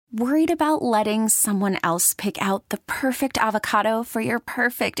Worried about letting someone else pick out the perfect avocado for your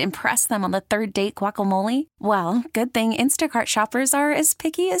perfect impress them on the third date guacamole? Well, good thing Instacart shoppers are as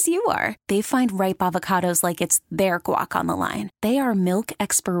picky as you are. They find ripe avocados like it's their guac on the line. They are milk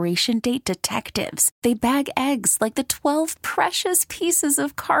expiration date detectives. They bag eggs like the 12 precious pieces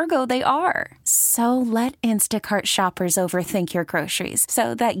of cargo they are. So let Instacart shoppers overthink your groceries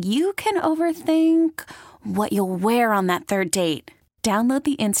so that you can overthink what you'll wear on that third date. Download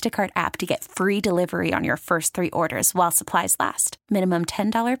the Instacart app to get free delivery on your first 3 orders while supplies last. Minimum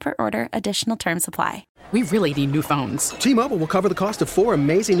 $10 per order. Additional terms apply. We really need new phones. T-Mobile will cover the cost of 4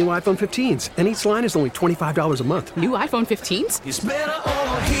 amazing new iPhone 15s, and each line is only $25 a month. New iPhone 15s? It's better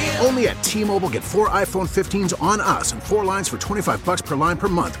over here. Only at T-Mobile, get 4 iPhone 15s on us and 4 lines for $25 per line per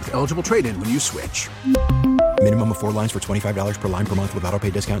month with eligible trade-in when you switch. Minimum of 4 lines for $25 per line per month with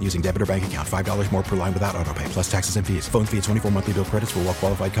autopay discount using debit or bank account. $5 more per line without autopay, plus taxes and fees. Phone fee at 24 monthly bill credits for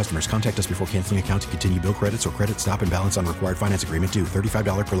well-qualified customers. Contact us before canceling account to continue bill credits or credit stop and balance on required finance agreement due.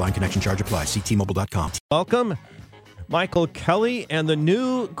 $35 per line connection charge applies. See T-Mobile.com. Welcome, Michael Kelly and the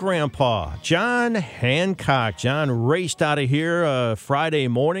new grandpa, John Hancock. John raced out of here Friday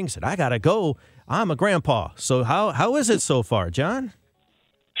morning, said, I got to go. I'm a grandpa. So how is it so far, John?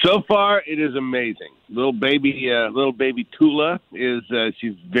 So far, it is amazing. Little baby Tula is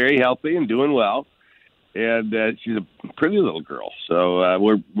she's very healthy and doing well, and she's a pretty little girl. So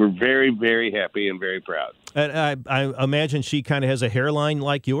we're very, very happy and very proud. And I imagine she kind of has a hairline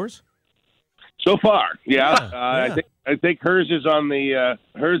like yours. So far, yeah. I think hers is on the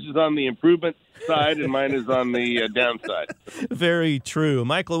improvement side, and mine is on the downside. Very true,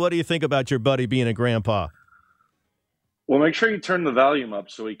 Michael. What do you think about your buddy being a grandpa? Well, make sure you turn the volume up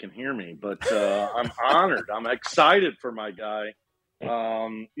so he can hear me. But I'm honored. I'm excited for my guy.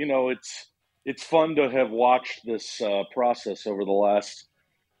 It's fun to have watched this process over the last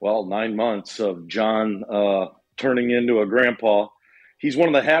 9 months of John turning into a grandpa. He's one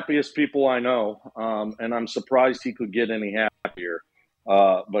of the happiest people I know, and I'm surprised he could get any happier,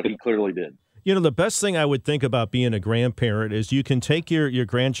 but he clearly did. You know, the best thing I would think about being a grandparent is you can take your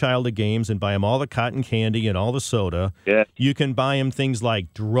grandchild to games and buy him all the cotton candy and all the soda. Yeah. You can buy him things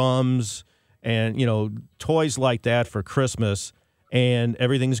like drums and, toys like that for Christmas, and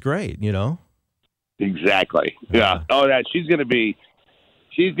everything's great, Exactly. Yeah. Oh, she's going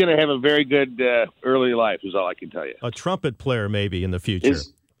to have a very good early life is all I can tell you. A trumpet player maybe in the future.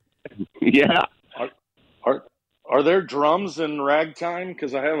 Yeah. Are there drums in ragtime?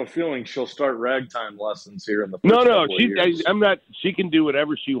 Because I have a feeling she'll start ragtime lessons here in the first couple of years. I'm not. She can do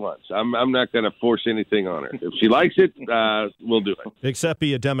whatever she wants. I'm not going to force anything on her. If she likes it, we'll do it. Except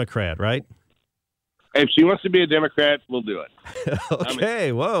be a Democrat, right? If she wants to be a Democrat, we'll do it.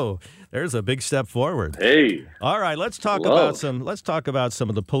 Okay. Whoa. There's a big step forward. Hey. All right, let's talk about some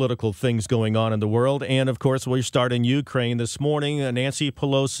of the political things going on in the world. And of course, we start in Ukraine this morning. Nancy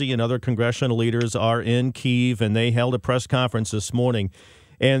Pelosi and other congressional leaders are in Kyiv, and they held a press conference this morning.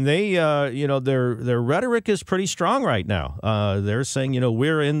 And they their rhetoric is pretty strong right now. They're saying,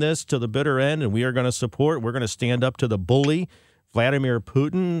 we're in this to the bitter end, and we're going to stand up to the bully, Vladimir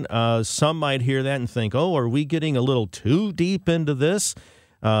Putin. Some might hear that and think, are we getting a little too deep into this?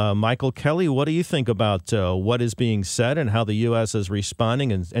 Michael Kelly, what do you think about what is being said and how the U.S. is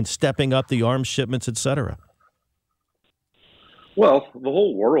responding and stepping up the arms shipments, et cetera? Well, the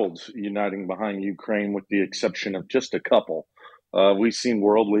whole world's uniting behind Ukraine with the exception of just a couple. We've seen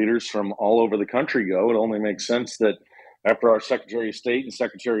world leaders from all over the country go. It only makes sense that after our Secretary of State and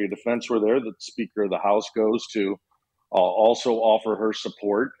Secretary of Defense were there, that the Speaker of the House goes to also offer her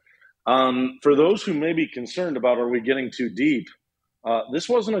support. For those who may be concerned about, are we getting too deep? This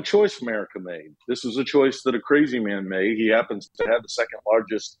wasn't a choice America made. This was a choice that a crazy man made. He happens to have the second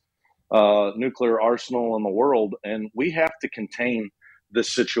largest nuclear arsenal in the world, and we have to contain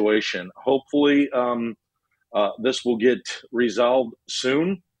this situation. Hopefully, this will get resolved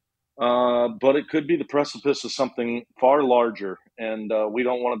soon, but it could be the precipice of something far larger, and we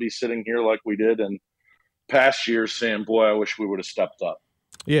don't want to be sitting here like we did in past years saying, boy, I wish we would have stepped up.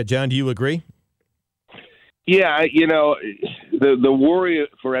 Yeah, John, do you agree? Yeah, the worry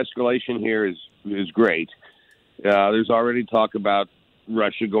for escalation here is great. There's already talk about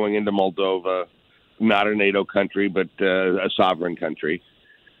Russia going into Moldova, not a NATO country, but a sovereign country.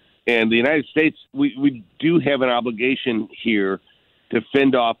 And the United States, we do have an obligation here to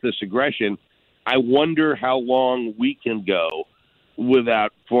fend off this aggression. I wonder how long we can go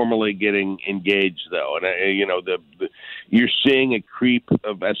without formally getting engaged, though. And, you're seeing a creep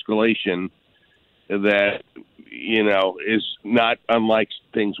of escalation that, is not unlike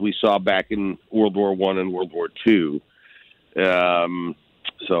things we saw back in World War I and World War II.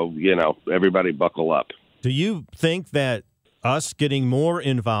 So, everybody buckle up. Do you think that us getting more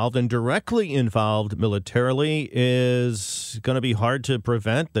involved and directly involved militarily is going to be hard to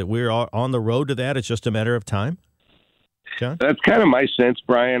prevent, that we're on the road to that? It's just a matter of time? John? That's kind of my sense,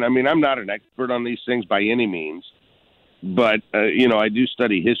 Brian. I mean, I'm not an expert on these things by any means, but, I do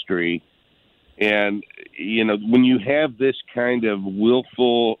study history. And, when you have this kind of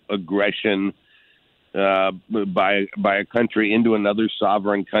willful aggression by a country into another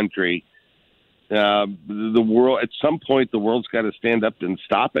sovereign country, the world, at some point, the world's got to stand up and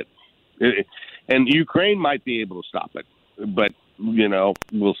stop it. And Ukraine might be able to stop it, but,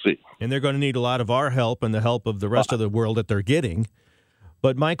 we'll see. And they're going to need a lot of our help and the help of the rest of the world that they're getting.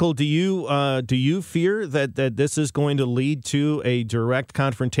 But, Michael, do you fear that this is going to lead to a direct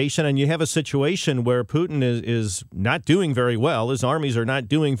confrontation? And you have a situation where Putin is not doing very well. His armies are not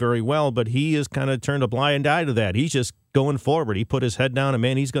doing very well, but he has kind of turned a blind eye to that. He's just going forward. He put his head down, and,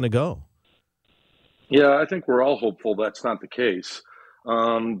 man, he's going to go. Yeah, I think we're all hopeful that's not the case.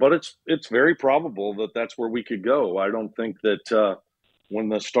 But it's very probable that that's where we could go. I don't think that when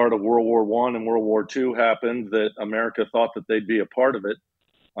the start of World War I and World War II happened that America thought that they'd be a part of it.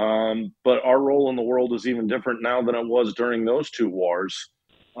 But our role in the world is even different now than it was during those two wars.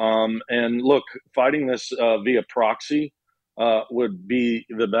 And look, fighting this via proxy would be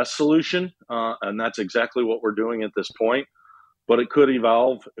the best solution. And that's exactly what we're doing at this point. But it could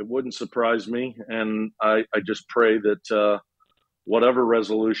evolve. It wouldn't surprise me. And I just pray that whatever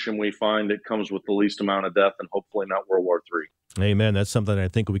resolution we find, it comes with the least amount of death and hopefully not World War III. Amen. That's something I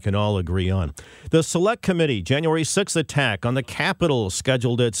think we can all agree on. The Select Committee, January 6th attack on the Capitol,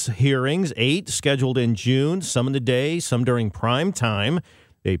 scheduled its hearings, 8 scheduled in June, some in the day, some during prime time.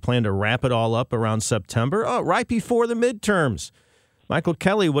 They plan to wrap it all up around September, right before the midterms. Michael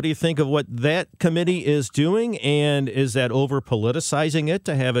Kelly, what do you think of what that committee is doing, and is that over-politicizing it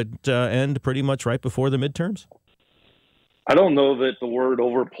to have it end pretty much right before the midterms? I don't know that the word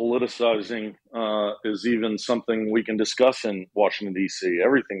over-politicizing is even something we can discuss in Washington, D.C.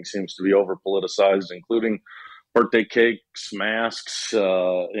 Everything seems to be over-politicized, including birthday cakes, masks,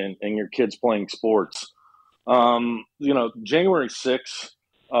 and your kids playing sports. January 6th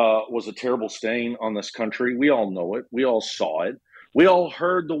was a terrible stain on this country. We all know it. We all saw it. We all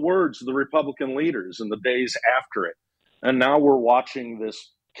heard the words of the Republican leaders in the days after it. And now we're watching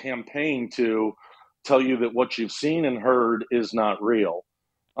this campaign to tell you that what you've seen and heard is not real.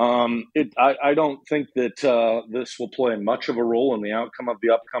 I don't think that this will play much of a role in the outcome of the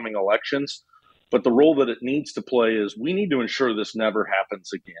upcoming elections. But the role that it needs to play is we need to ensure this never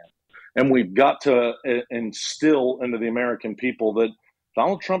happens again. And we've got to instill into the American people that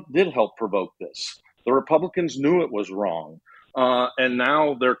Donald Trump did help provoke this. The Republicans knew it was wrong. And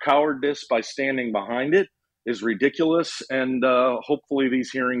now their cowardice by standing behind it is ridiculous. And hopefully these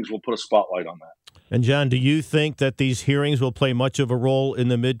hearings will put a spotlight on that. And, John, do you think that these hearings will play much of a role in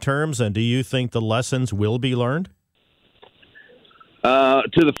the midterms? And do you think the lessons will be learned? To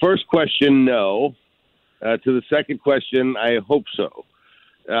the first question, no. To the second question, I hope so.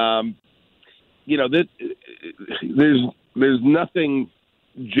 There's nothing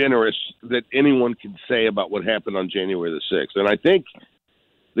generous that anyone can say about what happened on January the 6th. And I think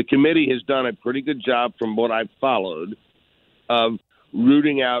the committee has done a pretty good job, from what I've followed, of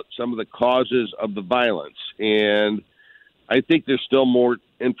rooting out some of the causes of the violence. And I think there's still more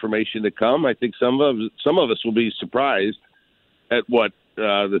information to come. I think some of us will be surprised at what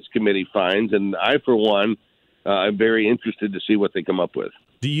this committee finds. And I, for one, I'm very interested to see what they come up with.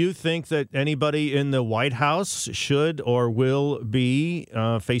 Do you think that anybody in the White House should or will be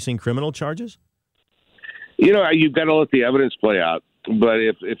facing criminal charges? You've got to let the evidence play out. But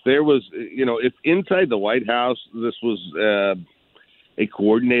if there was, if inside the White House this was a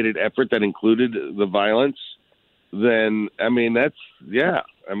coordinated effort that included the violence, then, that's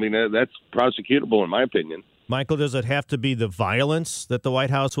prosecutable in my opinion. Michael, does it have to be the violence that the White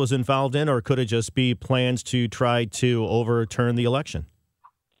House was involved in, or could it just be plans to try to overturn the election?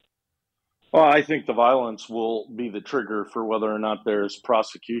 Well, I think the violence will be the trigger for whether or not there's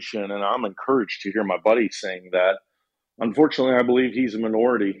prosecution, and I'm encouraged to hear my buddy saying that. Unfortunately, I believe he's a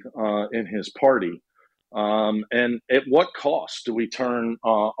minority in his party. And at what cost do we turn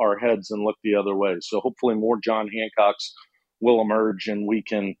our heads and look the other way? So hopefully more John Hancocks will emerge, and we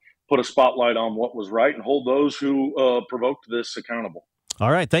can put a spotlight on what was right and hold those who provoked this accountable.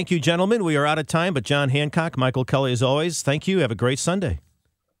 All right. Thank you, gentlemen. We are out of time, but John Hancock, Michael Kelly, as always, thank you. Have a great Sunday.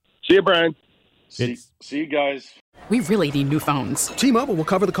 See you, Brian. See you guys. We really need new phones. T-Mobile will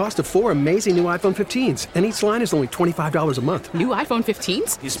cover the cost of 4 amazing new iPhone 15s, and each line is only $25 a month. New iPhone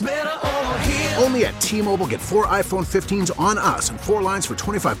 15s? It's better over here. Only at T-Mobile, get 4 iPhone 15s on us and 4 lines for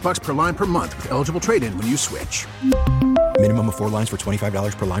 $25 per line per month with eligible trade-in when you switch. Minimum of 4 lines for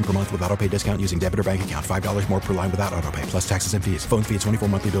 $25 per line per month with autopay discount using debit or bank account. $5 more per line without autopay, plus taxes and fees. Phone fee at 24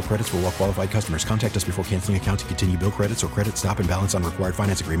 monthly bill credits for well-qualified customers. Contact us before canceling account to continue bill credits or credit stop and balance on required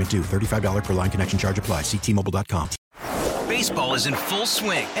finance agreement due. $35 per line connection charge applies. See T-Mobile.com. Baseball is in full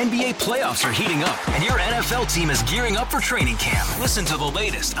swing. NBA playoffs are heating up, and your NFL team is gearing up for training camp. Listen to the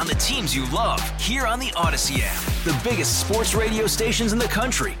latest on the teams you love here on the Odyssey app. The biggest sports radio stations in the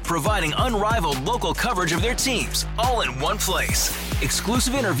country, providing unrivaled local coverage of their teams, all in one place.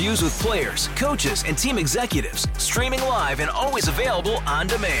 Exclusive interviews with players, coaches, and team executives, streaming live and always available on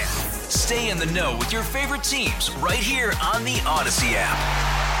demand. Stay in the know with your favorite teams right here on the Odyssey app.